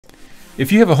If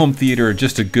you have a home theater or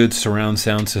just a good surround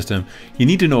sound system, you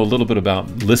need to know a little bit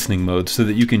about listening mode so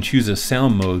that you can choose a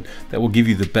sound mode that will give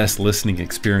you the best listening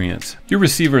experience. Your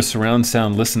receiver's surround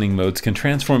sound listening modes can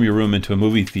transform your room into a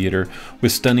movie theater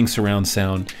with stunning surround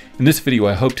sound. In this video,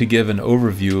 I hope to give an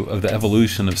overview of the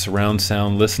evolution of surround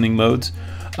sound listening modes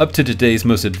up to today's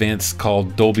most advanced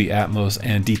called Dolby Atmos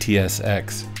and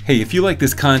DTS-X. Hey, if you like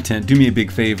this content, do me a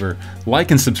big favor,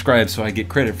 like and subscribe so I get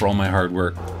credit for all my hard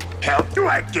work. Help you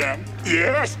again?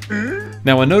 Yes?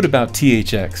 Now, a note about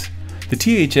THX. The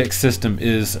THX system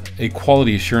is a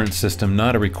quality assurance system,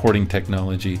 not a recording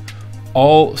technology.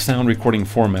 All sound recording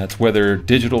formats, whether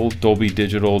digital, Dolby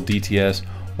Digital, DTS,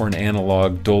 or an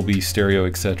analog, Dolby Stereo,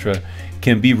 etc.,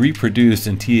 can be reproduced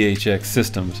in THX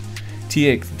systems.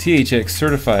 THX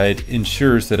certified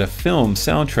ensures that a film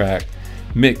soundtrack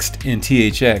mixed in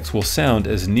THX will sound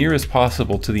as near as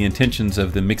possible to the intentions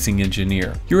of the mixing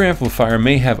engineer. Your amplifier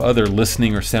may have other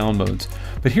listening or sound modes,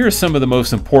 but here are some of the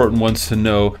most important ones to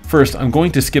know. First, I'm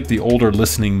going to skip the older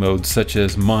listening modes such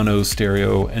as mono,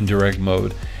 stereo, and direct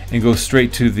mode, and go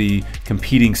straight to the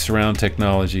competing surround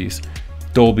technologies,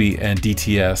 Dolby and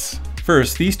DTS.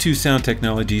 First, these two sound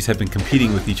technologies have been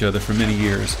competing with each other for many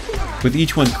years, with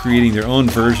each one creating their own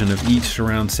version of each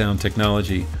surround sound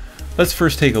technology. Let's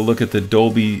first take a look at the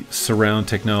Dolby surround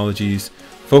technologies,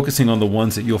 focusing on the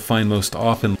ones that you'll find most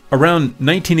often. Around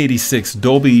 1986,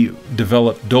 Dolby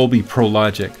developed Dolby Pro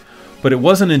Logic, but it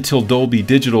wasn't until Dolby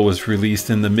Digital was released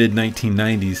in the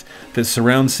mid-1990s that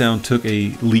surround sound took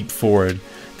a leap forward.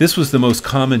 This was the most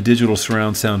common digital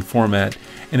surround sound format,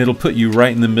 and it'll put you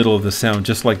right in the middle of the sound,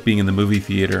 just like being in the movie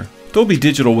theater. Dolby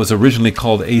Digital was originally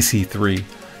called AC3.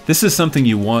 This is something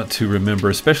you want to remember,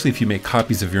 especially if you make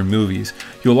copies of your movies.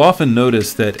 You'll often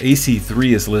notice that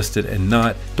AC3 is listed and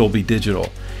not Dolby Digital.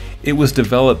 It was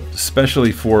developed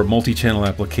specially for multi-channel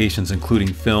applications,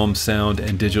 including film, sound,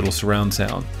 and digital surround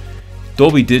sound.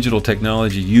 Dolby Digital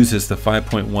technology uses the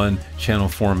 5.1 channel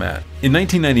format. In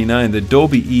 1999, the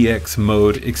Dolby EX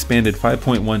mode expanded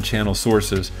 5.1 channel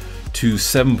sources to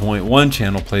 7.1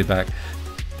 channel playback.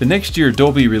 The next year,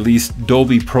 Dolby released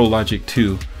Dolby Pro Logic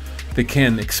 2 that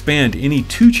can expand any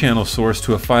 2-channel source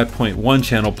to a 5.1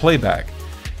 channel playback.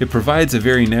 It provides a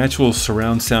very natural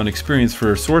surround sound experience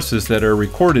for sources that are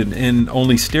recorded in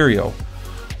only stereo.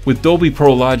 With Dolby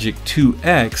Pro Logic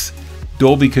 2X,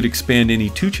 Dolby could expand any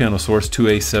 2-channel source to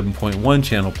a 7.1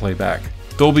 channel playback.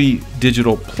 Dolby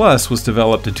Digital Plus was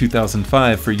developed in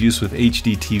 2005 for use with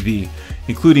HD TV,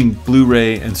 including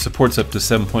Blu-ray, and supports up to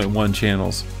 7.1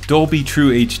 channels. Dolby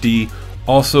True HD,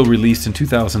 also released in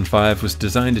 2005, was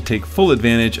designed to take full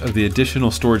advantage of the additional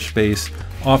storage space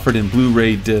offered in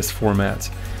Blu-ray disc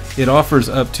formats. It offers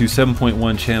up to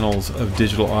 7.1 channels of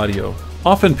digital audio.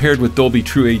 Often paired with Dolby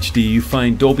True HD, you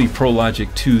find Dolby Pro Logic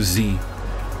 2Z.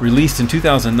 Released in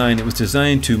 2009, it was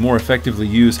designed to more effectively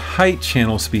use height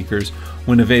channel speakers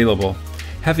when available.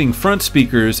 Having front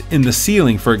speakers in the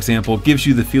ceiling, for example, gives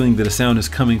you the feeling that a sound is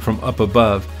coming from up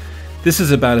above. This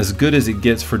is about as good as it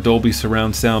gets for Dolby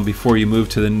surround sound before you move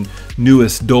to the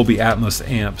newest Dolby Atmos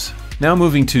amps. Now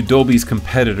moving to Dolby's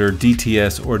competitor,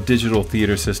 DTS, or Digital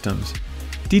Theater Systems.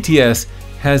 DTS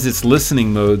has its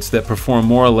listening modes that perform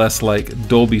more or less like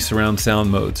Dolby surround sound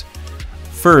modes.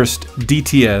 First,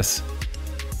 DTS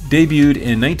debuted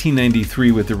in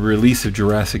 1993 with the release of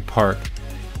Jurassic Park.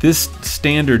 This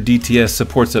standard DTS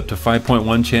supports up to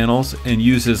 5.1 channels and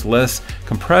uses less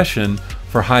compression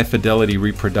for high fidelity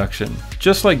reproduction.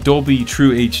 Just like Dolby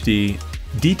True HD,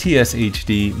 DTS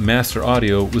HD Master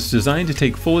Audio was designed to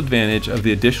take full advantage of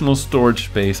the additional storage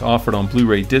space offered on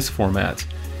Blu-ray disc formats.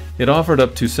 It offered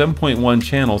up to 7.1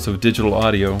 channels of digital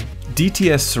audio.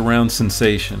 DTS Surround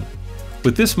Sensation.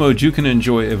 With this mode, you can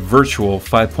enjoy a virtual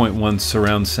 5.1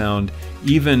 surround sound,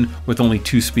 even with only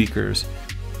 2 speakers.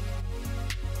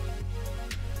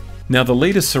 Now, the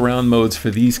latest surround modes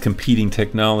for these competing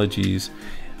technologies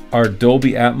are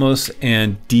Dolby Atmos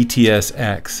and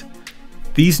DTS-X.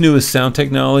 These newest sound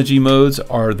technology modes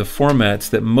are the formats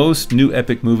that most new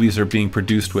epic movies are being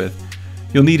produced with.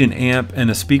 You'll need an amp and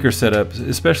a speaker setup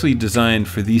especially designed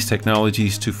for these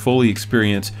technologies to fully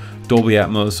experience Dolby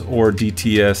Atmos or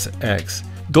DTS-X.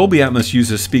 Dolby Atmos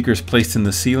uses speakers placed in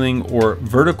the ceiling or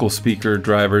vertical speaker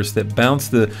drivers that bounce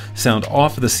the sound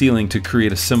off the ceiling to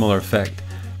create a similar effect.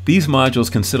 These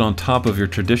modules can sit on top of your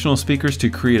traditional speakers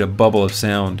to create a bubble of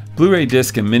sound. Blu-ray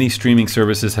disc and many streaming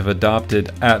services have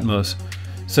adopted Atmos,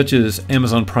 such as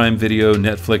Amazon Prime Video,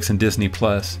 Netflix, and Disney+.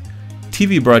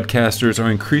 TV broadcasters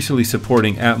are increasingly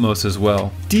supporting Atmos as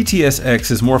well. DTS-X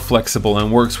is more flexible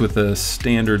and works with a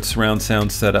standard surround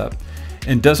sound setup.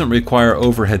 and doesn't require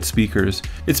overhead speakers.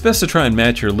 It's best to try and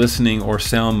match your listening or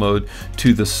sound mode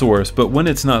to the source, but when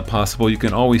it's not possible, you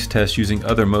can always test using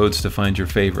other modes to find your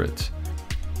favorites.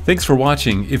 Thanks for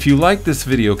watching. If you liked this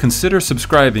video, consider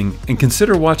subscribing and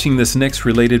consider watching this next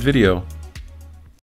related video.